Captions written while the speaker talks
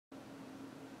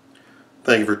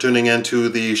Thank you for tuning in to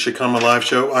the Shikama Live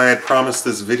Show. I had promised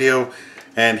this video,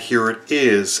 and here it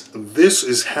is. This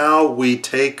is how we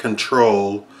take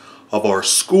control of our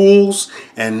schools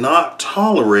and not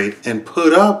tolerate and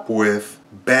put up with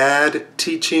bad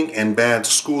teaching and bad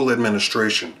school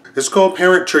administration. It's called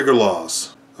parent trigger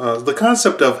laws. The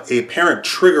concept of a parent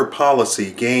trigger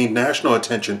policy gained national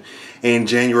attention in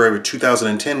January of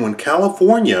 2010 when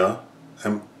California,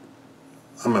 I'm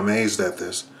amazed at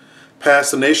this,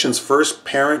 passed the nation's first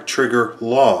parent trigger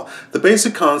law. The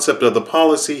basic concept of the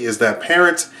policy is that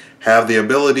parents have the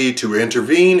ability to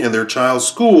intervene in their child's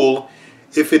school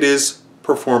if it is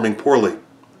performing poorly.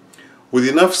 With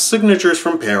enough signatures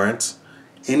from parents,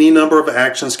 any number of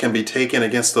actions can be taken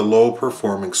against the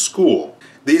low-performing school.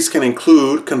 These can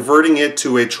include converting it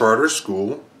to a charter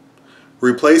school,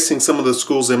 replacing some of the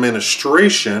school's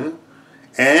administration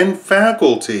and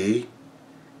faculty,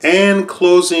 and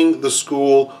closing the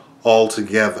school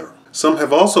altogether. Some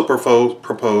have also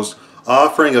proposed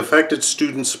offering affected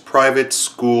students private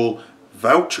school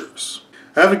vouchers.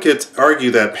 Advocates argue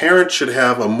that parents should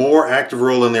have a more active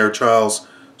role in their child's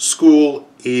school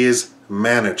is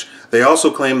managed. They also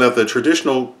claim that the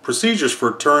traditional procedures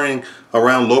for turning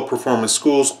around low-performance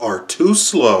schools are too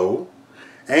slow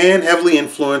and heavily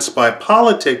influenced by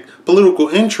political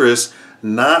interests,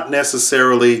 not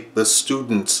necessarily the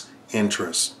students'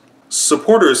 interests.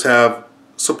 Supporters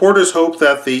hope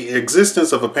that the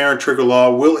existence of a parent trigger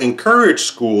law will encourage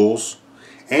schools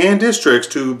and districts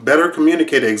to better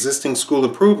communicate existing school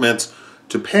improvements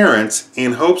to parents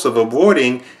in hopes of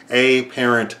avoiding a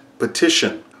parent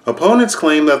petition. Opponents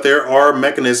claim that there are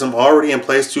mechanisms already in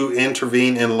place to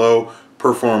intervene in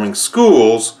low-performing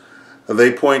schools.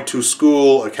 They point to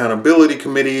school accountability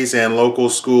committees and local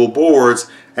school boards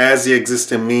as the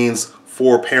existing means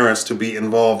for parents to be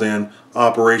involved in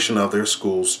operation of their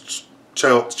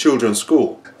children's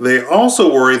school. They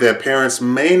also worry that parents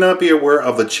may not be aware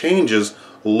of the changes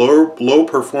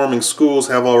low-performing schools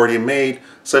have already made,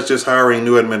 such as hiring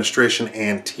new administration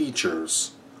and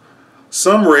teachers.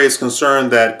 Some raise concern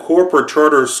that corporate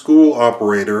charter school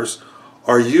operators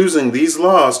are using these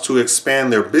laws to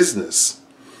expand their business,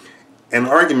 an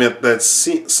argument that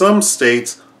some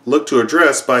states look to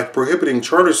address by prohibiting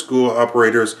charter school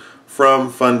operators from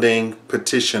funding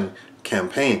petition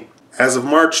campaign. As of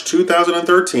March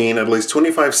 2013, at least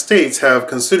 25 states have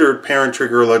considered parent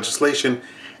trigger legislation,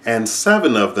 and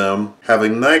 7 of them have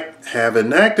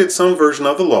enacted some version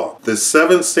of the law. The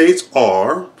 7 states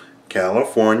are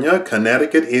California,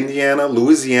 Connecticut, Indiana,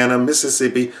 Louisiana,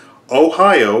 Mississippi,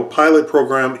 Ohio, pilot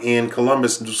program in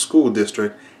Columbus School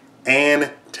District,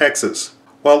 and Texas.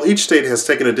 While each state has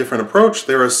taken a different approach,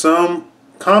 there are some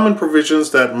common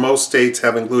provisions that most states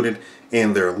have included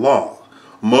in their law.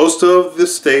 Most of the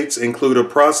states include a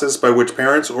process by which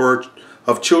parents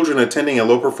of children attending a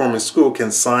low-performing school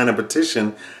can sign a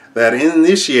petition that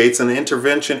initiates an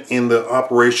intervention in the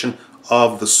operation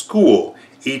of the school.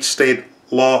 Each state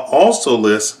law also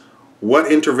lists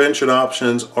what intervention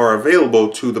options are available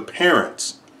to the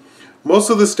parents. Most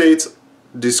of the states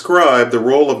describe the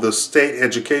role of the state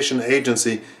education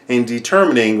agency in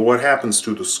determining what happens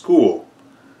to the school.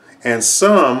 And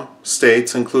some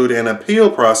states include an appeal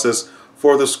process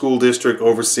for the school district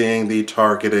overseeing the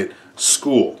targeted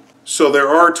school. So there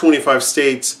are 25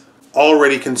 states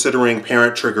already considering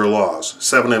parent trigger laws.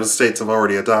 7 of the states have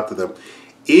already adopted them.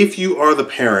 If you are the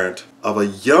parent of a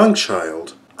young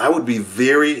child, I would be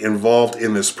very involved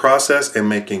in this process and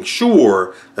making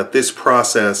sure that this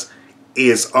process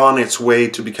is on its way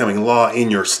to becoming law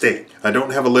in your state. I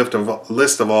don't have a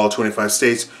list of all 25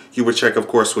 states. You would check, of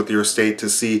course, with your state to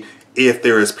see if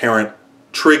there is parent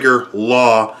trigger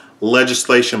law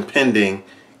legislation pending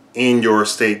in your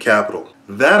state capital.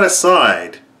 That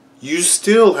aside, you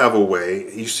still have a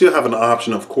way, you still have an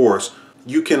option, of course.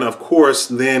 You can, of course,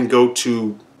 then go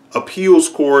to appeals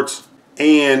courts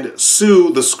and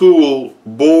sue the school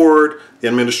board, the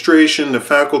administration, the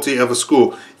faculty of a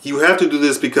school. You have to do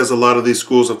this because a lot of these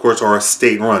schools, of course, are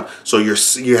state-run. So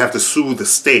you have to sue the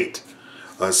state.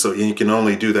 So you can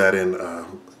only do that in a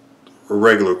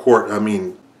regular court,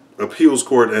 appeals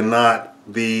court, and not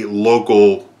the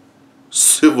local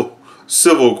civil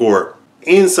court.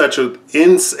 In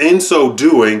so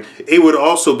doing, it would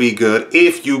also be good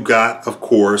if you got, of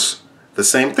course, the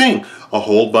same thing. A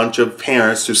whole bunch of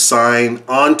parents to sign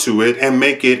onto it and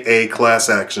make it a class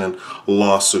action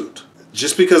lawsuit.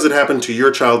 Just because it happened to your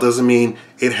child doesn't mean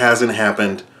it hasn't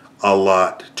happened a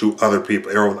lot to other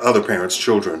people or other parents'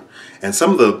 children. And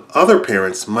some of the other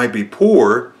parents might be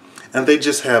poor and they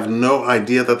just have no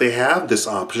idea that they have this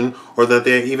option or that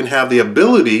they even have the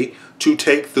ability to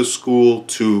take the school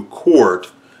to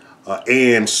court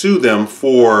and sue them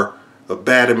for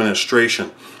bad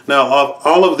administration. Now,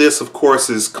 all of this, of course,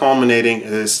 is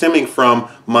stemming from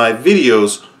my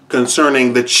videos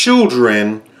concerning the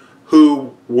children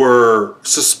who were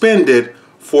suspended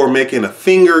for making a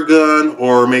finger gun,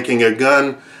 or making a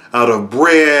gun out of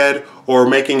bread, or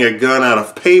making a gun out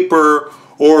of paper,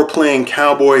 or playing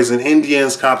cowboys and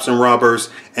Indians, cops and robbers,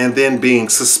 and then being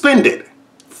suspended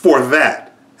for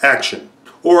that action.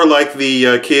 Or like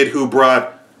the kid who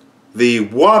brought the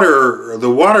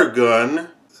water gun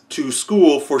to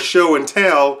school for show and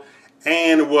tell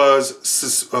and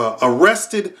was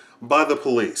arrested by the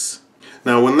police.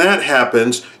 Now, when that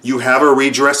happens, you have a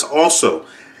redress also.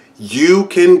 You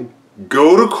can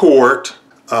go to court.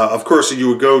 Of course, you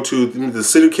would go to the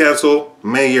city council,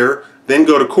 mayor, then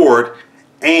go to court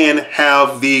and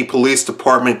have the police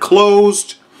department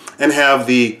closed, and have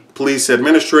the police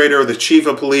administrator, the chief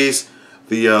of police,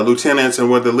 the lieutenants,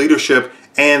 and with the leadership,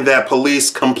 and that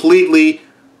police completely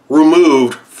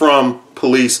removed from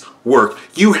police work.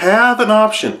 You have an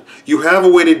option. You have a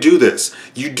way to do this.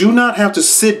 You do not have to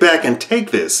sit back and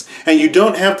take this, and you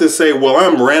don't have to say, well,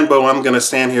 I'm Rambo, I'm going to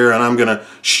stand here and I'm going to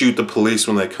shoot the police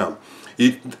when they come.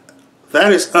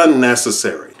 That is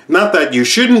unnecessary. Not that you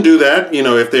shouldn't do that.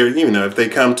 If they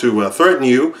come to threaten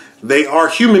you, they are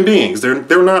human beings.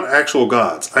 They're not actual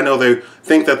gods. I know they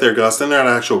think that they're gods. They're not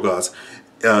actual gods.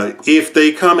 If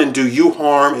they come and do you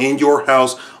harm in your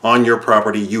house, on your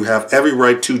property, you have every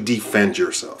right to defend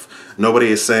yourself. Nobody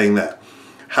is saying that.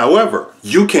 However,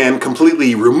 you can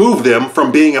completely remove them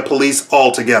from being a police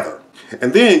altogether.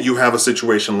 And then you have a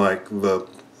situation like the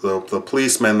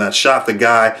policeman that shot the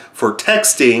guy for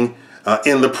texting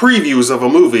in the previews of a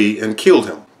movie and killed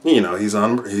him. He's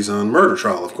on murder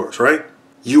trial, of course, right?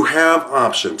 You have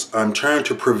options. I'm trying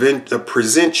to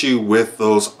present you with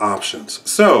those options.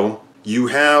 So you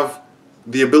have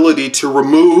the ability to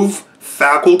remove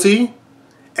faculty,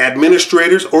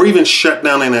 administrators, or even shut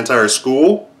down an entire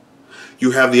school.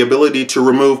 You have the ability to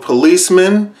remove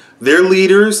policemen, their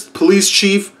leaders, police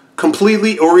chief,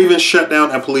 completely, or even shut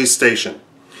down a police station.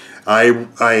 I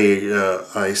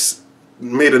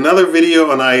made another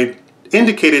video and I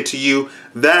indicated to you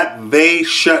that they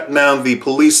shut down the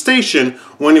police station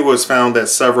when it was found that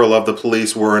several of the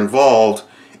police were involved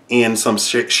in some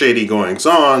shady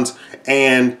goings-ons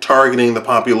and targeting the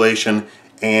population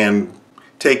and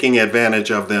taking advantage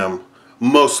of them,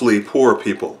 mostly poor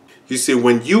people. You see,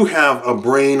 when you have a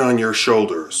brain on your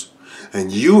shoulders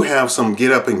and you have some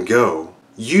get up and go,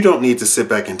 you don't need to sit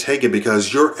back and take it,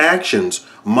 because your actions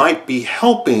might be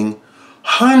helping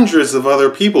hundreds of other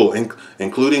people,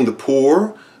 including the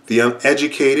poor, the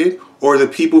uneducated, or the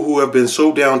people who have been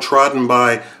so downtrodden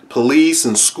by police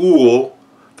and school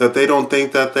that they don't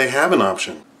think that they have an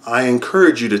option. I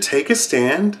encourage you to take a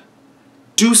stand,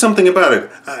 do something about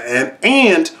it,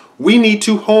 and we need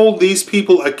to hold these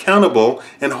people accountable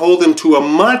and hold them to a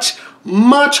much,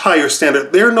 much higher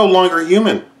standard. They're no longer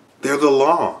human. They're the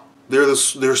law.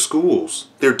 They're schools.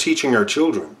 They're teaching our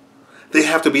children. They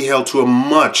have to be held to a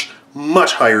much,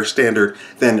 much higher standard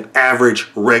than average,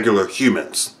 regular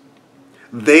humans.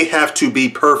 They have to be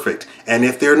perfect. And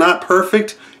if they're not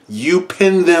perfect, you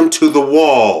pin them to the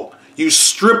wall. You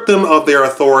strip them of their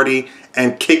authority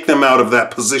and kick them out of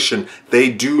that position. They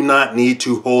do not need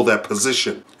to hold that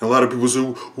position. A lot of people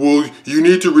say, well, you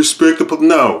need to respect the police.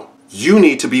 No, you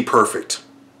need to be perfect.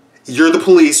 You're the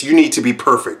police, you need to be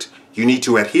perfect. You need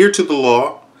to adhere to the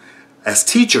law. As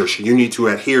teachers, you need to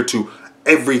adhere to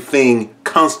everything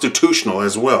constitutional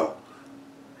as well.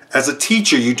 As a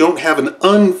teacher, you don't have an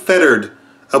unfettered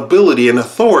ability and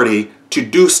authority to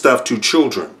do stuff to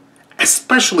children,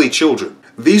 especially children.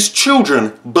 These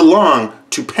children belong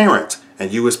to parents,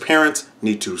 and you as parents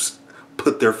need to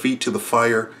put their feet to the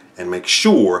fire and make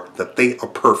sure that they are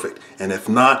perfect. And if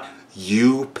not,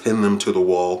 you pin them to the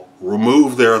wall,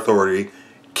 remove their authority,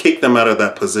 kick them out of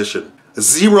that position.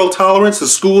 Zero tolerance. The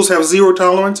schools have zero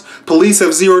tolerance. Police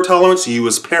have zero tolerance. You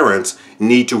as parents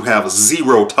need to have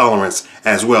zero tolerance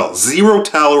as well. Zero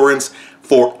tolerance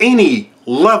for any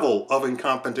level of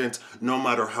incompetence, no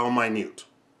matter how minute.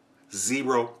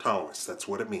 Zero tolerance. That's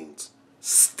what it means.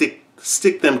 Stick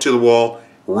them to the wall.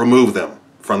 Remove them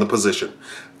from the position.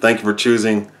 Thank you for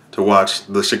choosing to watch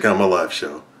the Shikama Live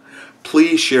Show.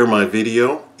 Please share my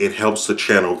video. It helps the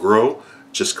channel grow.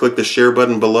 Just click the share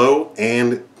button below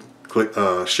and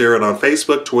share it on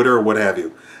Facebook, Twitter, or what have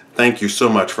you. Thank you so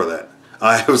much for that.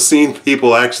 I have seen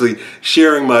people actually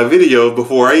sharing my video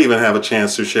before I even have a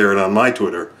chance to share it on my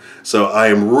Twitter. So I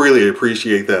really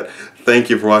appreciate that. Thank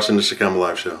you for watching the Shikama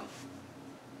Live Show.